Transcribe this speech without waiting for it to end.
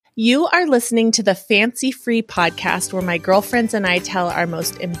You are listening to the Fancy Free podcast where my girlfriends and I tell our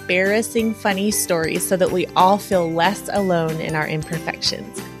most embarrassing, funny stories so that we all feel less alone in our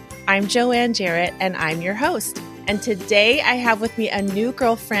imperfections. I'm Joanne Jarrett, and I'm your host. And today I have with me a new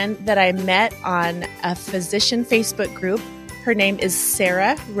girlfriend that I met on a physician Facebook group. Her name is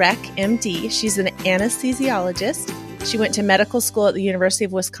Sarah Reck, MD. She's an anesthesiologist. She went to medical school at the University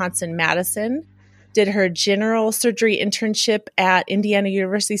of Wisconsin-Madison, did her general surgery internship at Indiana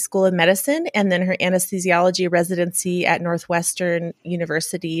University School of Medicine, and then her anesthesiology residency at Northwestern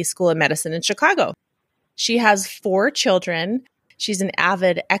University School of Medicine in Chicago. She has 4 children. She's an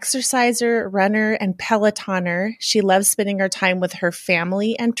avid exerciser, runner, and Pelotoner. She loves spending her time with her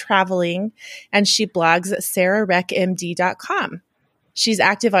family and traveling, and she blogs at sarahreckmd.com. She's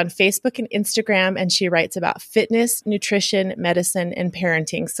active on Facebook and Instagram, and she writes about fitness, nutrition, medicine, and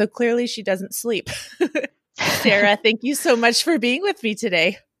parenting. So clearly she doesn't sleep. Sarah, thank you so much for being with me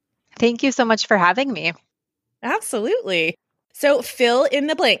today. Thank you so much for having me. Absolutely. So fill in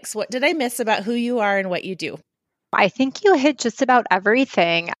the blanks. What did I miss about who you are and what you do? I think you hit just about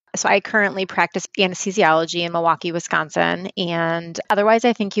everything. So I currently practice anesthesiology in Milwaukee, Wisconsin. And otherwise,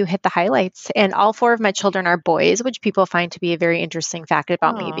 I think you hit the highlights. And all 4 of my children are boys, which people find to be a very interesting fact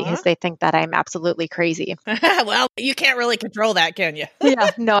about me because they think that I'm absolutely crazy. Well, you can't really control that, can you?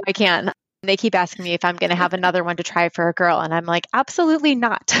 Yeah, no, I can. They keep asking me if I'm going to have another one to try for a girl. And I'm like, absolutely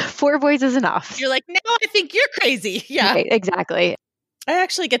not. 4 boys is enough. You're like, no, I think you're crazy. Yeah, right, exactly. I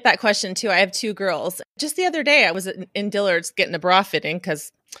actually get that question too. I have 2 girls. Just the other day, I was in Dillard's getting a bra fitting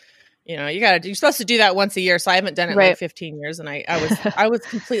because, you know, you're supposed to do that once a year. So I haven't done it in like 15 years. And I was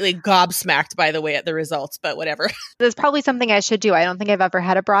completely gobsmacked, by the way, at the results, but whatever. There's probably something I should do. I don't think I've ever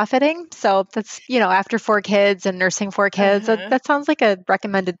had a bra fitting. So that's, after 4 kids and nursing 4 kids, that sounds like a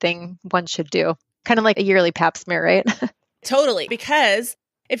recommended thing one should do. Kind of like a yearly pap smear, right? Totally. Because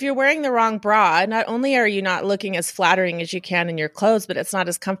if you're wearing the wrong bra, not only are you not looking as flattering as you can in your clothes, but it's not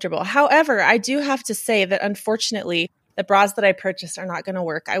as comfortable. However, I do have to say that unfortunately, the bras that I purchased are not going to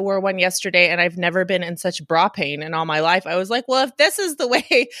work. I wore one yesterday and I've never been in such bra pain in all my life. I was like, well, if this is the way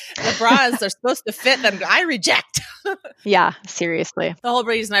the bras are supposed to fit, then I reject. Yeah, seriously. The whole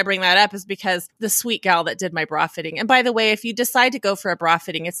reason I bring that up is because the sweet gal that did my bra fitting. And by the way, if you decide to go for a bra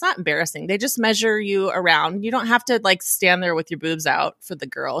fitting, it's not embarrassing. They just measure you around. You don't have to like stand there with your boobs out for the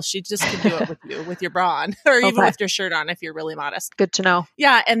girl. She just can do it with you, with your bra on, or even with your shirt on if you're really modest. Good to know.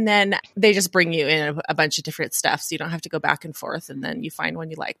 Yeah. And then they just bring you in a bunch of different stuff. So you don't have to go back and forth, and then you find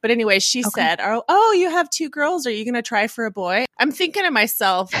one you like. But anyway, she said, oh, you have 2 girls. Are you going to try for a boy? I'm thinking to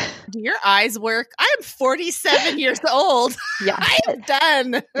myself, do your eyes work? I'm 47 years old. Yeah. I am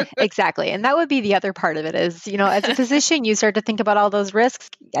done. Exactly. And that would be the other part of it is, as a physician, you start to think about all those risks.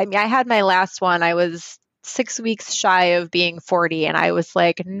 I mean, I had my last one. I was 6 weeks shy of being 40. And I was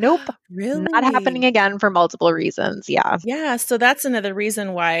like, nope, really? Not happening again for multiple reasons. Yeah. Yeah. So that's another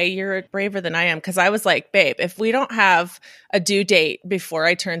reason why you're braver than I am. Because I was like, babe, if we don't have a due date before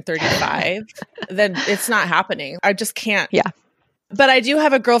I turn 35, then it's not happening. I just can't. Yeah. But I do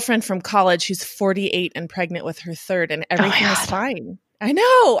have a girlfriend from college who's 48 and pregnant with her 3rd, and everything is fine. I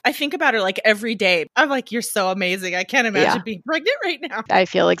know. I think about her like every day. I'm like, you're so amazing. I can't imagine being pregnant right now. I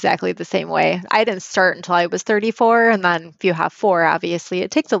feel exactly the same way. I didn't start until I was 34. And then if you have 4, obviously,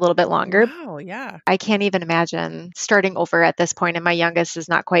 it takes a little bit longer. Oh, yeah. I can't even imagine starting over at this point. And my youngest is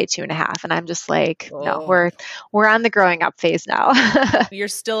not quite 2.5. And I'm just like, no, we're on the growing up phase now. You're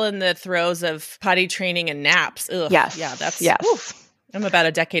still in the throes of potty training and naps. Ugh. Yes. Yeah, that's... Yes. Oof. I'm about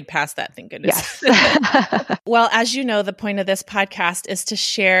a decade past that, thank goodness. Yes. Well, as you know, the point of this podcast is to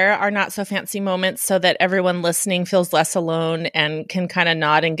share our not so fancy moments so that everyone listening feels less alone and can kind of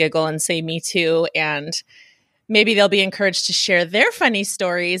nod and giggle and say, me too. And maybe they'll be encouraged to share their funny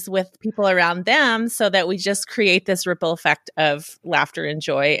stories with people around them so that we just create this ripple effect of laughter and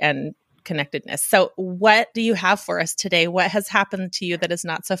joy and connectedness. So what do you have for us today? What has happened to you that is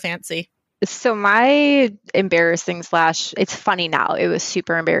not so fancy? So my embarrassing / it's funny now. It was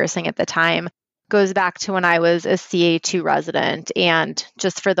super embarrassing at the time. Goes back to when I was a CA2 resident. And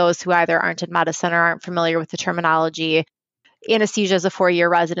just for those who either aren't in medicine or aren't familiar with the terminology, anesthesia is a 4-year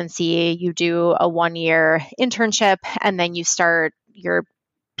residency. You do a 1-year internship, and then you start your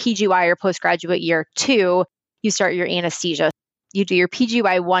PGY or postgraduate year 2. You start your anesthesia. You do your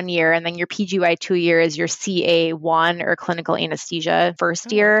PGY 1 year, and then your PGY 2 year is your CA1 or clinical anesthesia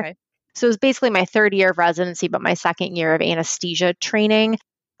first year. Okay. So it was basically my 3rd year of residency, but my 2nd year of anesthesia training.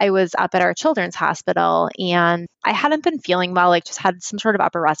 I was up at our children's hospital and I hadn't been feeling well, like just had some sort of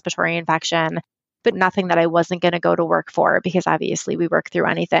upper respiratory infection, but nothing that I wasn't going to go to work for because obviously we work through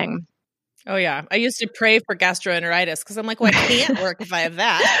anything. Oh, yeah. I used to pray for gastroenteritis because I'm like, well, I can't work if I have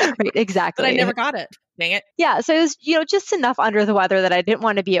that. Right, exactly. But I never got it. Dang it. Yeah. So it was, just enough under the weather that I didn't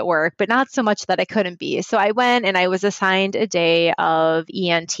want to be at work, but not so much that I couldn't be. So I went and I was assigned a day of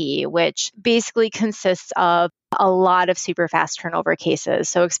ENT, which basically consists of a lot of super fast turnover cases.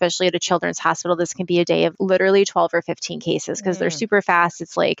 So especially at a children's hospital, this can be a day of literally 12 or 15 cases because they're super fast.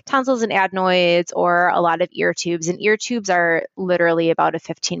 It's like tonsils and adenoids or a lot of ear tubes. And ear tubes are literally about a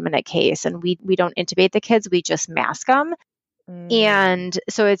 15-minute case. And we don't intubate the kids, we just mask them. And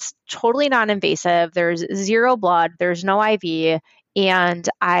so it's totally non-invasive. There's zero blood. There's no IV. And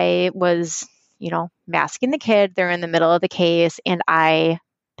I was, masking the kid. They're in the middle of the case and I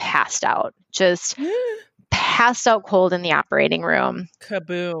passed out, just passed out cold in the operating room.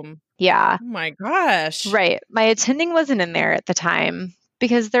 Kaboom. Yeah. Oh my gosh. Right. My attending wasn't in there at the time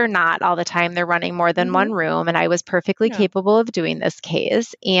because they're not all the time. They're running more than one room. And I was perfectly capable of doing this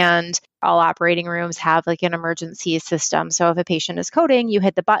case. And all operating rooms have like an emergency system. So if a patient is coding, you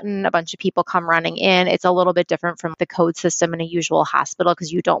hit the button, a bunch of people come running in. It's a little bit different from the code system in a usual hospital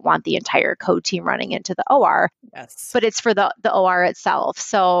because you don't want the entire code team running into the OR. Yes. But it's for the OR itself.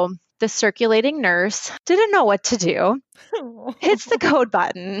 So the circulating nurse didn't know what to do, hits the code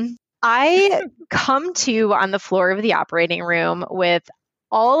button. I come to on the floor of the operating room with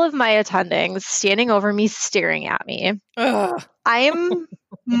all of my attendings standing over me, staring at me. Ugh. I am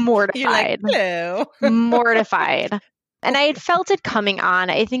mortified. You're like, hello. Mortified. And I had felt it coming on.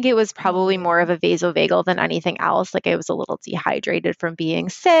 I think it was probably more of a vasovagal than anything else. Like I was a little dehydrated from being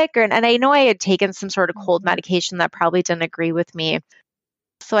sick. And I know I had taken some sort of cold medication that probably didn't agree with me.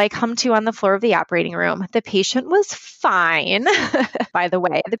 So I come to on the floor of the operating room. The patient was fine, by the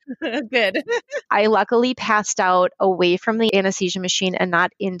way. Good. I luckily passed out away from the anesthesia machine and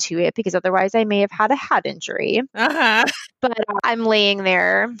not into it because otherwise I may have had a head injury. But I'm laying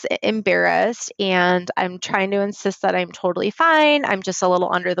there embarrassed and I'm trying to insist that I'm totally fine. I'm just a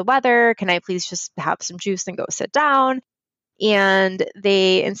little under the weather. Can I please just have some juice and go sit down? And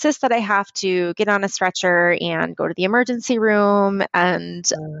they insist that I have to get on a stretcher and go to the emergency room. And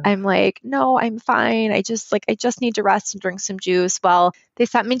I'm like, no, I'm fine. I just need to rest and drink some juice. Well, they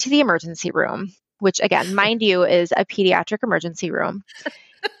sent me to the emergency room, which again, mind you, is a pediatric emergency room.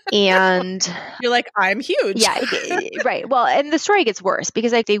 And you're like, I'm huge. Yeah, right. Well, and the story gets worse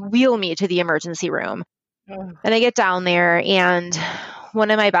because they wheel me to the emergency room. And I get down there and one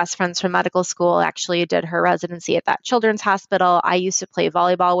of my best friends from medical school actually did her residency at that children's hospital. I used to play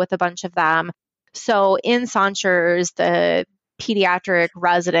volleyball with a bunch of them. So in Saunchers, the pediatric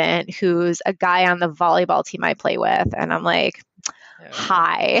resident who's a guy on the volleyball team I play with, and I'm like,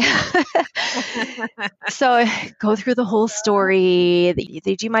 hi. So I go through the whole story.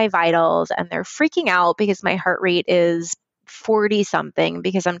 They do my vitals and they're freaking out because my heart rate is 40 something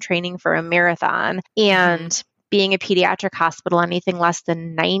because I'm training for a marathon. And being a pediatric hospital, anything less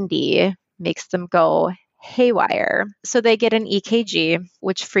than 90 makes them go haywire. So they get an EKG,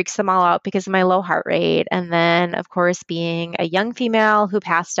 which freaks them all out because of my low heart rate. And then, of course, being a young female who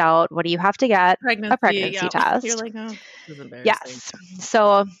passed out, what do you have to get? A pregnancy test. You're like, oh, this is embarrassing. Yes.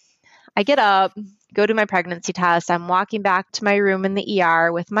 So I get up, go to my pregnancy test. I'm walking back to my room in the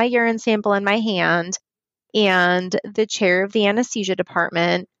ER with my urine sample in my hand. And the chair of the anesthesia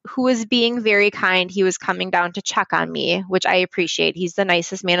department, who was being very kind, he was coming down to check on me, which I appreciate. He's the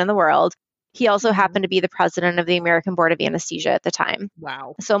nicest man in the world. He also happened to be the president of the American Board of Anesthesia at the time.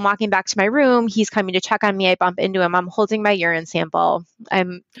 Wow. So I'm walking back to my room. He's coming to check on me. I bump into him. I'm holding my urine sample.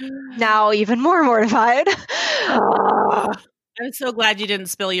 I'm now even more mortified. I'm so glad you didn't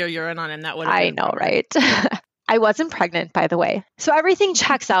spill your urine on him. That would have been I know, right? I wasn't pregnant, by the way. So everything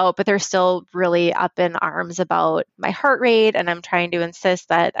checks out, but they're still really up in arms about my heart rate. And I'm trying to insist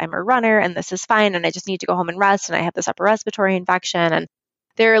that I'm a runner and this is fine. And I just need to go home and rest. And I have this upper respiratory infection. And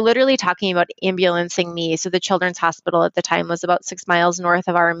they're literally talking about ambulancing me. So the children's hospital at the time was about 6 miles north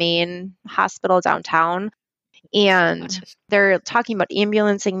of our main hospital downtown. And they're talking about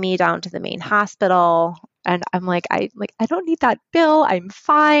ambulancing me down to the main hospital. And I'm like, I don't need that bill. I'm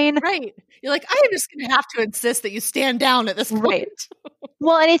fine. Right. You're like, I'm just going to have to insist that you stand down at this point. Right.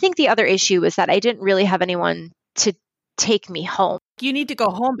 Well, and I think the other issue is that I didn't really have anyone to take me home. You need to go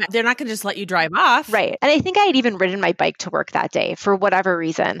home. They're not going to just let you drive off. Right. And I think I had even ridden my bike to work that day for whatever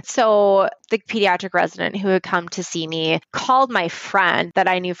reason. So the pediatric resident who had come to see me called my friend that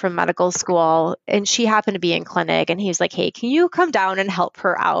I knew from medical school, and she happened to be in clinic. And he was like, hey, can you come down and help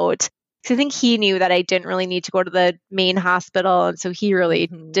her out? Because I think he knew that I didn't really need to go to the main hospital. And so he really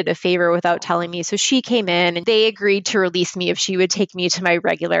did a favor without telling me. So she came in and they agreed to release me if she would take me to my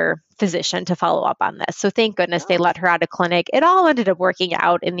regular physician to follow up on this. So thank goodness they let her out of clinic. It all ended up working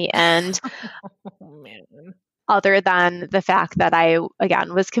out in the end. Oh, man. Other than the fact that I,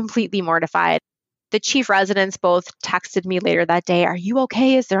 again, was completely mortified. The chief residents both texted me later that day, "Are you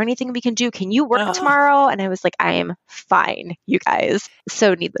okay? Is there anything we can do? Can you work tomorrow?" And I was like, "I am fine, you guys."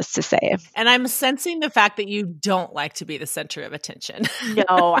 So needless to say. And I'm sensing the fact that you don't like to be the center of attention.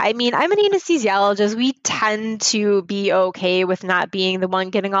 No, I mean, I'm an anesthesiologist. We tend to be okay with not being the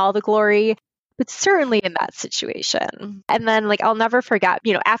one getting all the glory, but certainly in that situation. And then I'll never forget,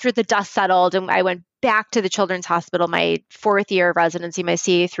 after the dust settled and I went back to the Children's Hospital, my 4th year of residency, my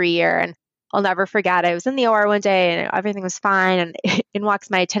CA3 year, and I'll never forget, I was in the OR one day and everything was fine. And in walks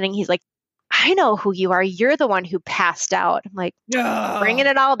my attending. He's like, "I know who you are. You're the one who passed out." I'm like, bringing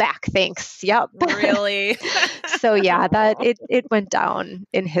it all back. Thanks. Yep. Really? So yeah, that it went down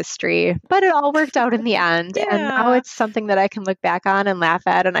in history, but it all worked out in the end. Yeah. And now it's something that I can look back on and laugh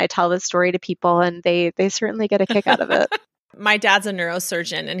at. And I tell this story to people and they certainly get a kick out of it. My dad's a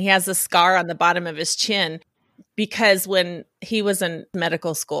neurosurgeon and he has a scar on the bottom of his chin because when he was in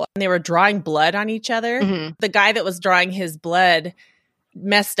medical school and they were drawing blood on each other, the guy that was drawing his blood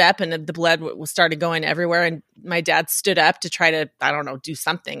messed up and the blood started going everywhere. And my dad stood up to try to, I don't know, do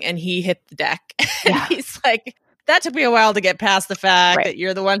something. And he hit the deck. And he's like, "That took me a while to get past the fact that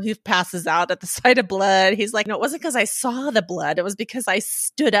you're the one who passes out at the sight of blood." He's like, "No, it wasn't because I saw the blood. It was because I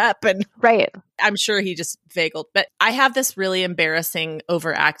stood up." And I'm sure he just vagaled. But I have this really embarrassing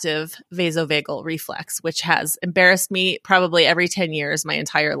overactive vasovagal reflex, which has embarrassed me probably every 10 years, my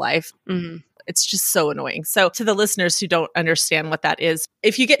entire life. It's just so annoying. So to the listeners who don't understand what that is,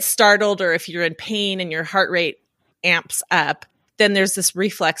 if you get startled or if you're in pain and your heart rate amps up, then there's this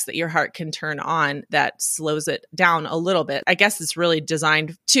reflex that your heart can turn on that slows it down a little bit. I guess it's really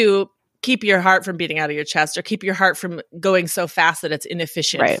designed to keep your heart from beating out of your chest or keep your heart from going so fast that it's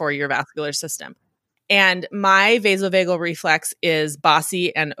inefficient for your vascular system. And my vasovagal reflex is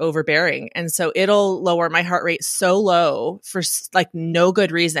bossy and overbearing. And so it'll lower my heart rate so low for no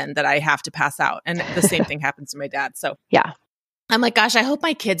good reason that I have to pass out. And the same thing happens to my dad. So yeah, I'm like, gosh, I hope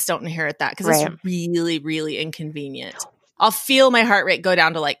my kids don't inherit that because it's really, really inconvenient. I'll feel my heart rate go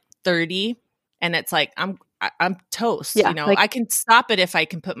down to 30 and it's like, I'm toast. Yeah, I can stop it if I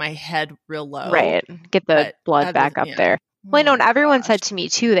can put my head real low. Right. Get the blood back up there. Well, I know, and everyone said to me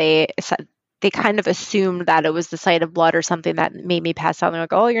too, they kind of assumed that it was the sight of blood or something that made me pass out. They're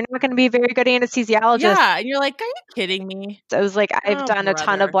like, "Oh, you're not going to be a very good anesthesiologist." Yeah. And you're like, "Are you kidding me?" So I was like, I've done a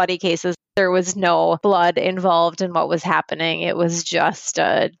ton of bloody cases. There was no blood involved in what was happening. It was just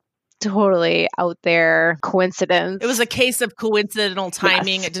a totally out there coincidence. It was a case of coincidental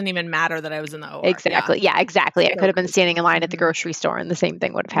timing. Yes. It didn't even matter that I was in the OR. Exactly. Yeah, exactly. I could have been standing in line at the grocery store and the same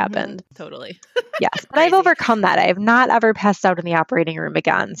thing would have happened. Totally. Yes. But I've overcome that. I have not ever passed out in the operating room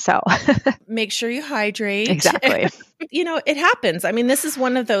again. So make sure you hydrate. Exactly. It happens. I mean, this is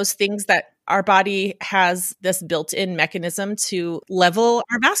one of those things that our body has this built-in mechanism to level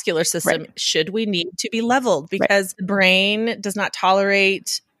our vascular system should we need to be leveled because the brain does not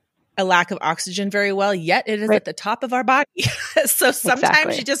tolerate a lack of oxygen very well, yet it is at the top of our body. So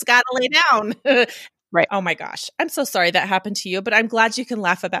sometimes you just got to lay down. Oh my gosh. I'm so sorry that happened to you, but I'm glad you can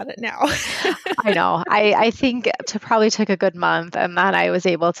laugh about it now. I know. I think it probably took a good month and then I was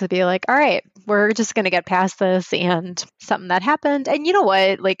able to be like, all right, we're just going to get past this and something that happened. And you know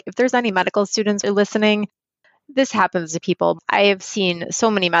what? If there's any medical students who are listening, this happens to people. I have seen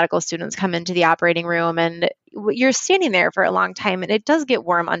so many medical students come into the operating room and you're standing there for a long time and it does get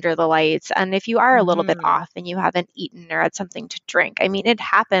warm under the lights. And if you are a little bit off and you haven't eaten or had something to drink, I mean, it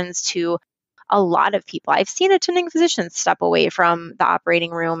happens to a lot of people. I've seen attending physicians step away from the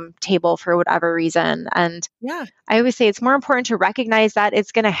operating room table for whatever reason. And I always say it's more important to recognize that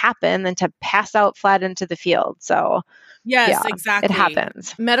it's going to happen than to pass out flat into the field. So yes, exactly. It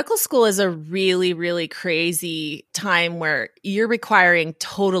happens. Medical school is a really, really crazy time where you're requiring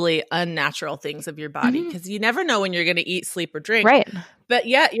totally unnatural things of your body because you never know when you're going to eat, sleep, or drink. Right. But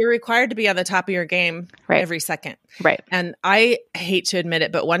yet you're required to be on the top of your game every second. Right. And I hate to admit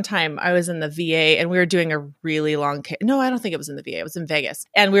it, but one time I was in the VA and we were doing a really long case. No, I don't think it was in the VA. It was in Vegas.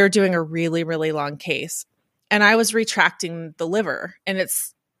 And we were doing a really, really long case. And I was retracting the liver and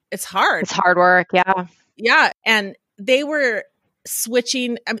it's hard. It's hard work. Yeah. Yeah. And they were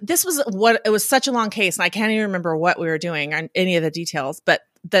switching. I mean, it was such a long case and I can't even remember what we were doing on any of the details, but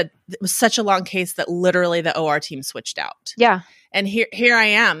that it was such a long case that literally the OR team switched out. Yeah. And here I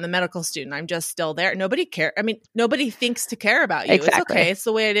am, the medical student. I'm just still there. Nobody care. I mean, nobody thinks to care about you. Exactly. It's okay. It's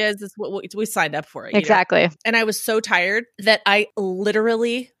the way it is. It's what we signed up for it. Exactly. You know? And I was so tired that I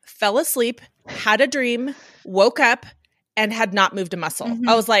literally fell asleep, had a dream, woke up, and had not moved a muscle. Mm-hmm.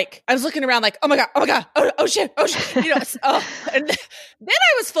 I was looking around like, oh my God, oh shit. You know, and then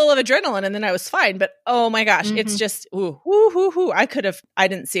I was full of adrenaline and then I was fine. But oh my gosh, it's just, I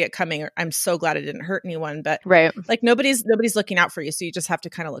didn't see it coming. I'm so glad it didn't hurt anyone, but right. Like nobody's looking out for you. So you just have to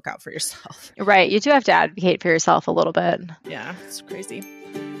kind of look out for yourself. Right. You do have to advocate for yourself a little bit. Yeah, it's crazy.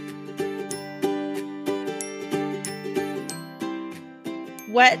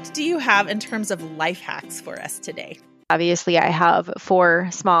 What do you have in terms of life hacks for us today? Obviously, I have 4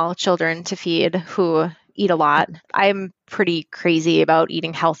 small children to feed who eat a lot. I'm pretty crazy about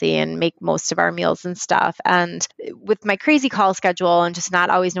eating healthy and make most of our meals and stuff. And with my crazy call schedule and just not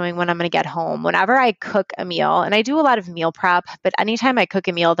always knowing when I'm going to get home, whenever I cook a meal, and I do a lot of meal prep, but anytime I cook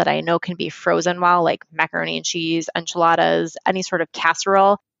a meal that I know can be frozen well, like macaroni and cheese, enchiladas, any sort of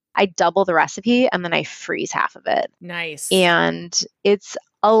casserole, I double the recipe and then I freeze half of it. Nice. And it's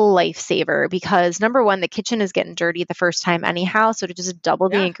a lifesaver because number one, the kitchen is getting dirty the first time anyhow. So to just double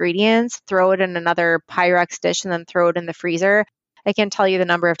the ingredients, throw it in another Pyrex dish and then throw it in the freezer. I can't tell you the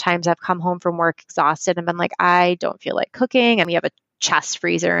number of times I've come home from work exhausted and been like, I don't feel like cooking. And we have a chest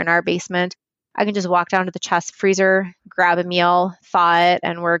freezer in our basement. I can just walk down to the chest freezer, grab a meal, thaw it,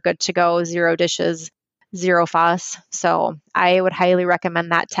 and we're good to go. 0 dishes, 0 fuss. So I would highly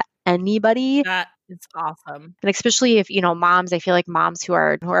recommend that to anybody. It's awesome. And especially if, moms, I feel like moms who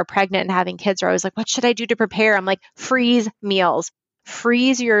are pregnant and having kids are always like, what should I do to prepare? I'm like, freeze meals,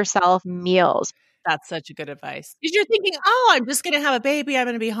 freeze yourself meals. That's such a good advice. Because you're thinking, I'm just going to have a baby. I'm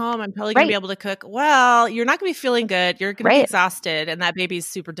going to be home. I'm probably going to be able to cook. Well, you're not going to be feeling good. You're going to be exhausted. And that baby's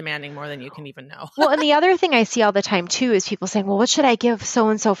super demanding more than you can even know. Well, and the other thing I see all the time too is people saying, well, what should I give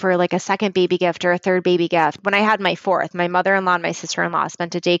so-and-so for like a second baby gift or a third baby gift? When I had my 4th, my mother-in-law and my sister-in-law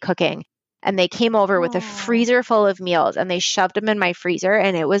spent a day cooking. And they came over with a freezer full of meals and they shoved them in my freezer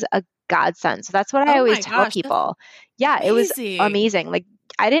and it was a godsend. So that's what I always tell people. Yeah, it was amazing. Like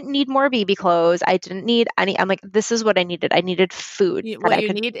I didn't need more baby clothes. I didn't need any. I'm like, this is what I needed. I needed food. What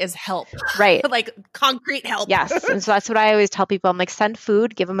you need is help. Right. Like concrete help. Yes. And so that's what I always tell people. I'm like, send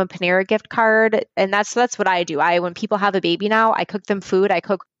food, give them a Panera gift card. And that's what I do. When people have a baby now, I cook them food. I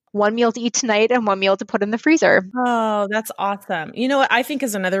cook 1 meal to eat tonight and 1 meal to put in the freezer. Oh, that's awesome. You know what I think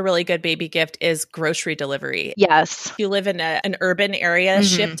is another really good baby gift is grocery delivery. Yes. If you live in an urban area,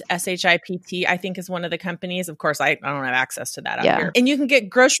 Shipt, SHIPT, I think is one of the companies. Of course, I don't have access to that out here. And you can get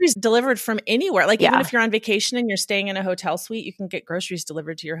groceries delivered from anywhere. Like even if you're on vacation and you're staying in a hotel suite, you can get groceries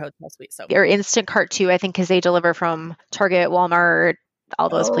delivered to your hotel suite. So or Instacart too, I think, because they deliver from Target, Walmart, all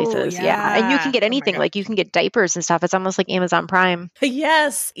those places. Yeah. And you can get anything. Like you can get diapers and stuff. It's almost like Amazon Prime.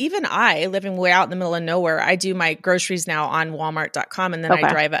 Yes. Even I, living way out in the middle of nowhere, I do my groceries now on Walmart.com and then I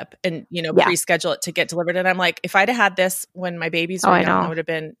drive up and, pre-schedule it to get delivered. And I'm like, if I'd have had this when my babies were young,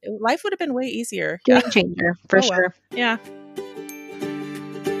 life would have been way easier. Game changer for sure. Well. Yeah.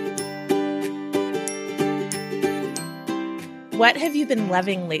 What have you been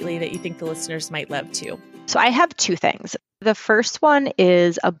loving lately that you think the listeners might love too? So I have 2 things. The first one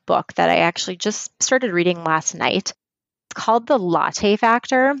is a book that I actually just started reading last night. It's called The Latte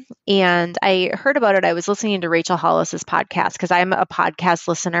Factor. And I heard about it. I was listening to Rachel Hollis's podcast because I'm a podcast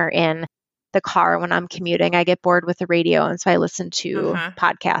listener in the car when I'm commuting. I get bored with the radio. And so I listen to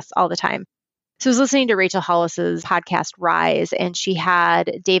podcasts all the time. So I was listening to Rachel Hollis's podcast, Rise, and she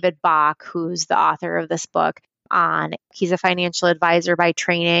had David Bach, who's the author of this book, on. He's a financial advisor by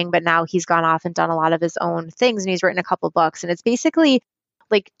training, but now he's gone off and done a lot of his own things and he's written a couple of books. And it's basically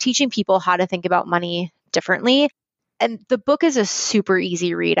like teaching people how to think about money differently. And the book is a super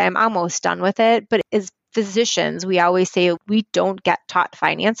easy read. I'm almost done with it. But as physicians, we always say we don't get taught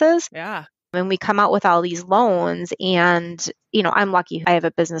finances. Yeah. And we come out with all these loans and, I'm lucky. I have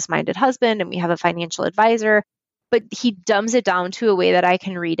a business-minded husband and we have a financial advisor. But he dumbs it down to a way that I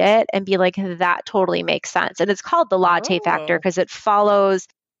can read it and be like, that totally makes sense. And it's called The Latte Factor because it follows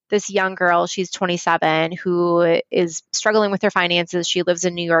this young girl. She's 27 who is struggling with her finances. She lives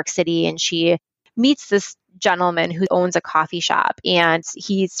in New York City and she meets this gentleman who owns a coffee shop and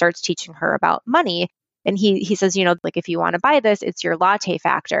he starts teaching her about money. And he says, like if you want to buy this, it's your latte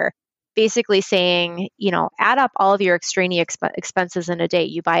factor. Basically saying, add up all of your extraneous expenses in a day.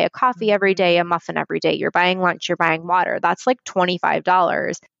 You buy a coffee every day, a muffin every day. You're buying lunch, you're buying water. That's like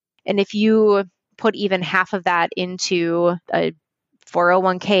 $25. And if you put even half of that into a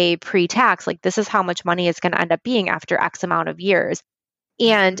 401k pre-tax, like this is how much money it's going to end up being after X amount of years.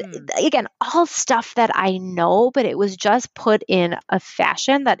 And again, all stuff that I know, but it was just put in a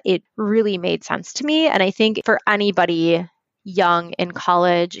fashion that it really made sense to me. And I think for anybody young in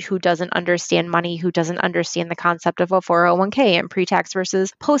college who doesn't understand money, who doesn't understand the concept of a 401k and pre-tax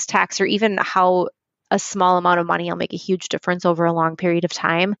versus post-tax, or even how a small amount of money will make a huge difference over a long period of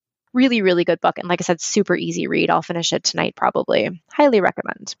time. Really, really good book. And like I said, super easy read. I'll finish it tonight, probably. Highly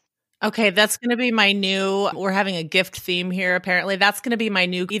recommend. Okay, that's going to be my new, we're having a gift theme here, apparently. That's going to be my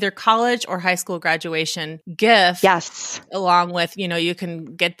new either college or high school graduation gift. Yes. Along with, you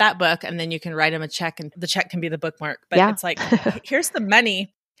can get that book and then you can write them a check and the check can be the bookmark. But it's like, here's the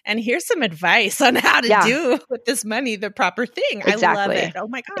money and here's some advice on how to do with this money the proper thing. Exactly. I love it. Oh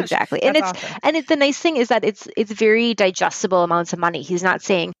my gosh. Exactly. And awesome. And the nice thing is that it's very digestible amounts of money. He's not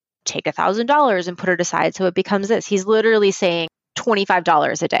saying, take $1,000 and put it aside so it becomes this. He's literally saying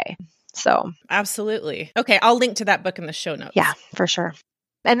 $25 a day. So absolutely. Okay. I'll link to that book in the show notes. Yeah, for sure.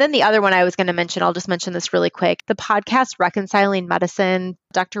 And then the other one I was going to mention, I'll just mention this really quick. The podcast Reconciling Medicine,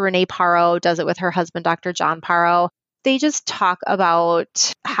 Dr. Renee Parro does it with her husband, Dr. John Parro. They just talk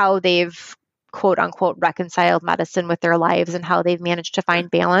about how they've quote unquote reconciled medicine with their lives and how they've managed to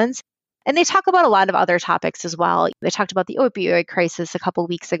find balance. And they talk about a lot of other topics as well. They talked about the opioid crisis a couple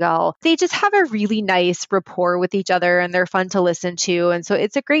weeks ago. They just have a really nice rapport with each other and they're fun to listen to. And so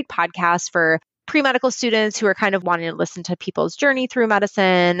it's a great podcast for pre-medical students who are kind of wanting to listen to people's journey through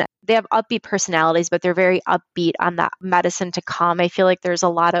medicine. They have upbeat personalities, but they're very upbeat on that medicine to come. I feel like there's a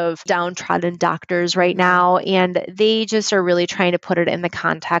lot of downtrodden doctors right now, and they just are really trying to put it in the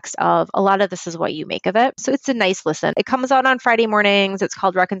context of a lot of this is what you make of it. So it's a nice listen. It comes out on Friday mornings. It's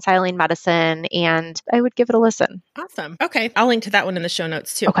called Reconciling Medicine, and I would give it a listen. Awesome. Okay. I'll link to that one in the show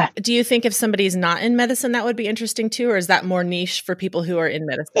notes too. Okay. Do you think if somebody's not in medicine, that would be interesting too? Or is that more niche for people who are in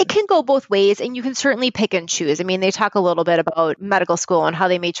medicine? It can go both ways, and you can certainly pick and choose. I mean, they talk a little bit about medical school and how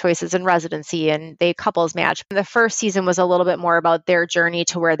they made choices in residency and they couples match. The first season was a little bit more about their journey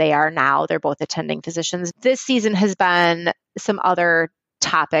to where they are now. They're both attending physicians. This season has been some other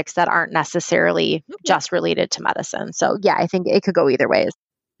topics that aren't necessarily just related to medicine. So yeah, I think it could go either way.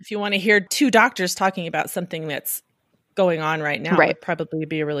 If you want to hear two doctors talking about something that's going on right now, it would probably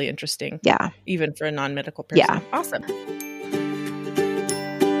be really interesting. Yeah. Even for a non-medical person. Yeah. Awesome.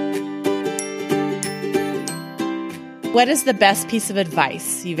 What is the best piece of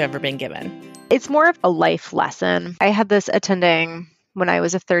advice you've ever been given? It's more of a life lesson. I had this attending when I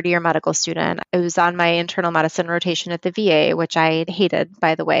was a third-year medical student. I was on my internal medicine rotation at the VA, which I hated,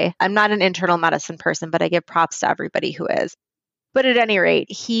 by the way. I'm not an internal medicine person, but I give props to everybody who is. But at any rate,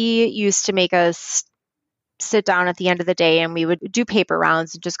 he used to make us sit down at the end of the day and we would do paper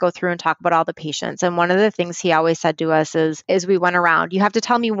rounds and just go through and talk about all the patients. And one of the things he always said to us is we went around, you have to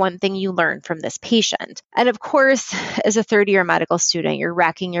tell me one thing you learned from this patient. And of course, as a third-year medical student, you're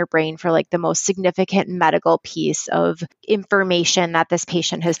racking your brain for like the most significant medical piece of information that this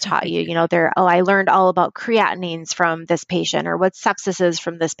patient has taught you. You know, I learned all about creatinines from this patient or what sepsis is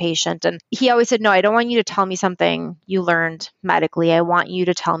from this patient. And he always said, no, I don't want you to tell me something you learned medically. I want you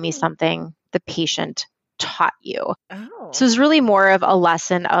to tell me something the patient taught you. Oh. So it's really more of a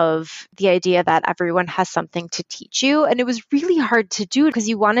lesson of the idea that everyone has something to teach you. And it was really hard to do because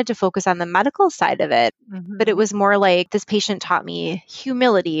you wanted to focus on the medical side of it. Mm-hmm. But it was more like this patient taught me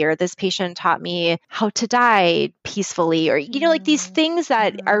humility, or this patient taught me how to die peacefully, or, you know, like these things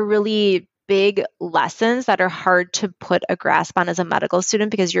that are really big lessons that are hard to put a grasp on as a medical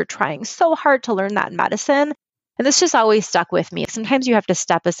student because you're trying so hard to learn that in medicine. And this just always stuck with me. Sometimes you have to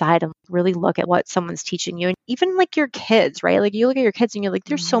step aside and really look at what someone's teaching you. And even like your kids, right? Like you look at your kids and you're like,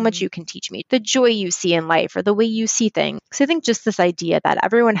 there's so much you can teach me. The joy you see in life or the way you see things. So I think just this idea that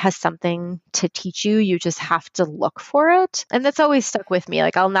everyone has something to teach you, you just have to look for it. And that's always stuck with me.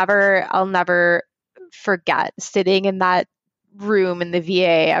 Like I'll never forget sitting in that room in the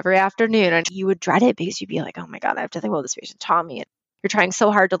VA every afternoon, and you would dread it because you'd be like, oh my God, I have to think, well, this patient taught me. You're trying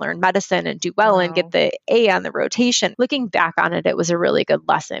so hard to learn medicine and do well and get the A on the rotation. Looking back on it, it was a really good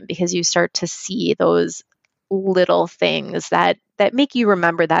lesson because you start to see those little things that make you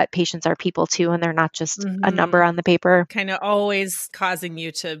remember that patients are people too, and they're not just a number on the paper. Kind of always causing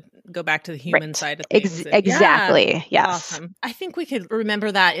you to go back to the human side of things. Exactly. Yes. Awesome. I think we could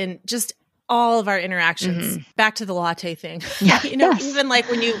remember that in just all of our interactions. Back to the latte thing. Yeah. You know, even like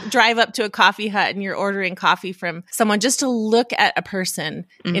when you drive up to a coffee hut and you're ordering coffee from someone, just to look at a person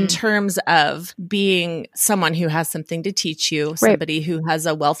in terms of being someone who has something to teach you, somebody who has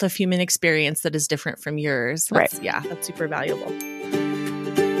a wealth of human experience that is different from yours. That's super valuable.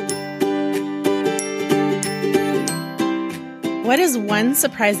 What is one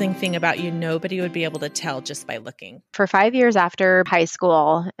surprising thing about you nobody would be able to tell just by looking? For 5 years after high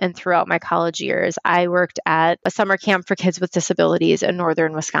school and throughout my college years, I worked at a summer camp for kids with disabilities in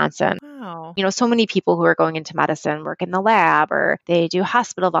northern Wisconsin. Wow. So many people who are going into medicine work in the lab or they do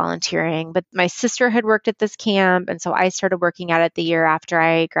hospital volunteering. But my sister had worked at this camp. And so I started working at it the year after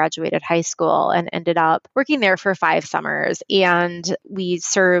I graduated high school and ended up working there for 5 summers. And we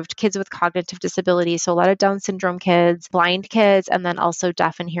served kids with cognitive disabilities. So a lot of Down syndrome kids, blind kids, and then also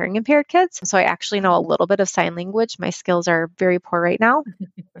deaf and hearing impaired kids. So I actually know a little bit of sign language. My skills are very poor right now.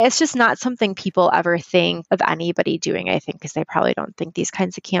 It's just not something people ever think of anybody doing, I think, because they probably don't think these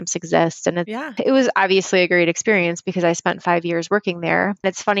kinds of camps exist. And it was obviously a great experience because I spent 5 years working there. And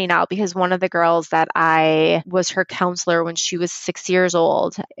it's funny now because one of the girls that I was her counselor when she was 6 years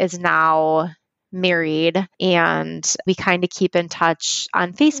old is now married, and we kind of keep in touch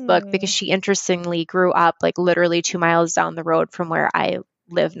on Facebook because she interestingly grew up like literally 2 miles down the road from where I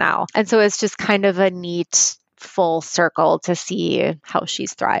live now. And so it's just kind of a neat full circle to see how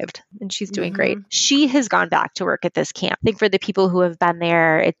she's thrived, and she's doing great. She has gone back to work at this camp. I think for the people who have been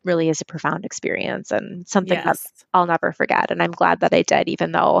there, it really is a profound experience and something that I'll never forget. And I'm glad that I did,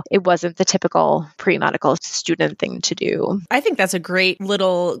 even though it wasn't the typical pre-medical student thing to do. I think that's a great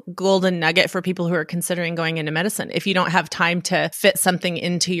little golden nugget for people who are considering going into medicine. If you don't have time to fit something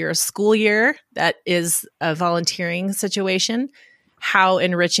into your school year that is a volunteering situation, how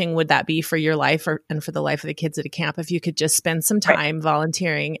enriching would that be for your life and for the life of the kids at a camp if you could just spend some time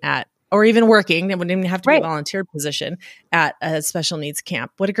volunteering at, or even working, it wouldn't even have to be a volunteer position, at a special needs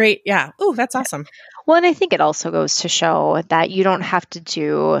camp. What a great, Oh, that's awesome. Well, and I think it also goes to show that you don't have to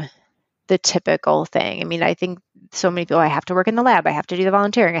do the typical thing. I mean, I think so many people, I have to work in the lab, I have to do the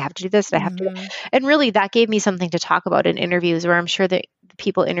volunteering, I have to do this, I have to. And really, that gave me something to talk about in interviews where I'm sure that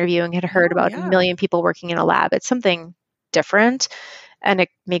people interviewing had heard about a million people working in a lab. It's something different, and it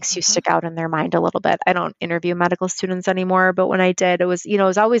makes you stick out in their mind a little bit. I don't interview medical students anymore, but when I did, it was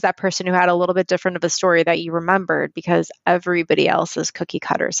always that person who had a little bit different of a story that you remembered because everybody else is cookie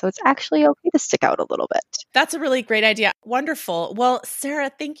cutter. So it's actually okay to stick out a little bit. That's a really great idea. Wonderful. Well,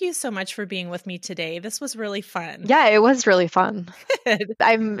 Sarah, thank you so much for being with me today. This was really fun. Yeah, it was really fun.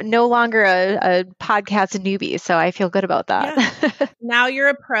 I'm no longer a podcast newbie, so I feel good about that. Yeah. Now you're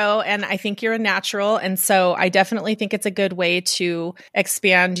a pro, and I think you're a natural. And so I definitely think it's a good way to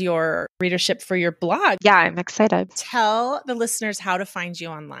expand your readership for your blog. Yeah, I'm excited. Tell the listeners how to find you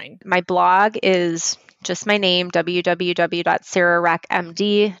online. My blog is just my name,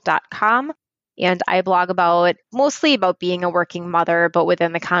 www.sarahrackmd.com. And I blog mostly about being a working mother, but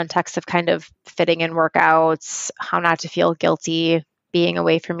within the context of kind of fitting in workouts, how not to feel guilty being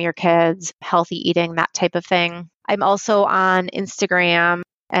away from your kids, healthy eating, that type of thing. I'm also on Instagram,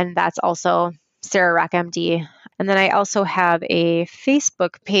 and that's also Sarah Rack MD. And then I also have a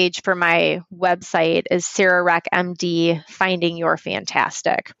Facebook page for my website is Sarah Rack MD Finding Your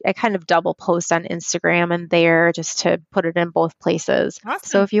Fantastic. I kind of double post on Instagram and there just to put it in both places. Awesome.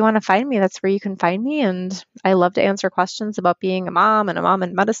 So if you want to find me, that's where you can find me. And I love to answer questions about being a mom and a mom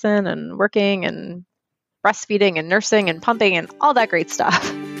in medicine and working and breastfeeding and nursing and pumping and all that great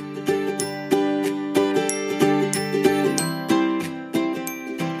stuff.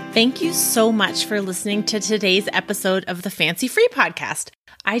 Thank you so much for listening to today's episode of the Fancy Free Podcast.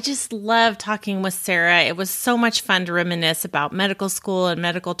 I just love talking with Sarah. It was so much fun to reminisce about medical school and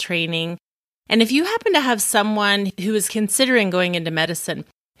medical training. And if you happen to have someone who is considering going into medicine,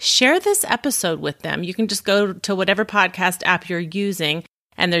 share this episode with them. You can just go to whatever podcast app you're using,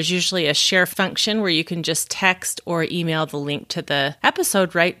 and there's usually a share function where you can just text or email the link to the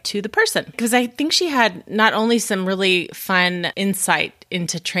episode right to the person. Because I think she had not only some really fun insight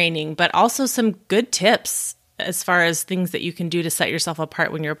into training, but also some good tips as far as things that you can do to set yourself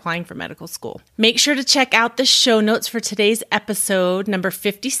apart when you're applying for medical school. Make sure to check out the show notes for today's episode, number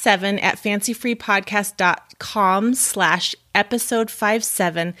 57, at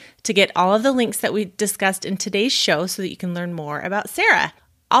fancyfreepodcast.com/episode57 to get all of the links that we discussed in today's show so that you can learn more about Sarah.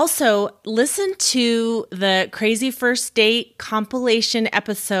 Also, listen to the Crazy First Date compilation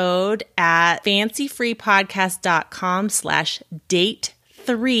episode at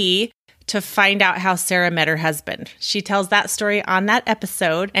fancyfreepodcast.com/date3 to find out how Sarah met her husband. She tells that story on that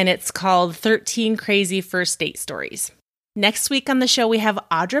episode, and it's called 13 Crazy First Date Stories. Next week on the show, we have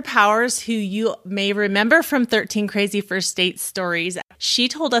Audra Powers, who you may remember from 13 Crazy First Date Stories. She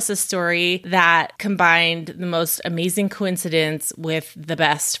told us a story that combined the most amazing coincidence with the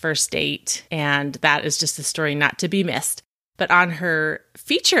best first date, and that is just a story not to be missed. But on her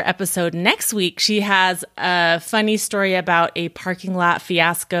feature episode next week, she has a funny story about a parking lot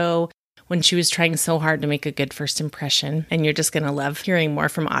fiasco when she was trying so hard to make a good first impression. And you're just going to love hearing more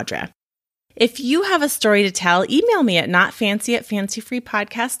from Audra. If you have a story to tell, email me at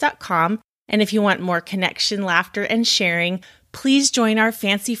notfancy@fancyfreepodcast.com. And if you want more connection, laughter, and sharing, please join our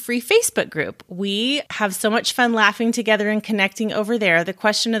Fancy Free Facebook group. We have so much fun laughing together and connecting over there. The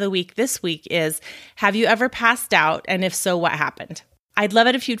question of the week this week is, have you ever passed out? And if so, what happened? I'd love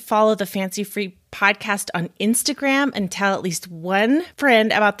it if you'd follow the Fancy Free podcast on Instagram and tell at least one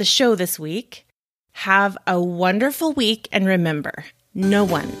friend about the show this week. Have a wonderful week, and remember, no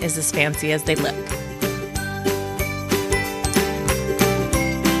one is as fancy as they look.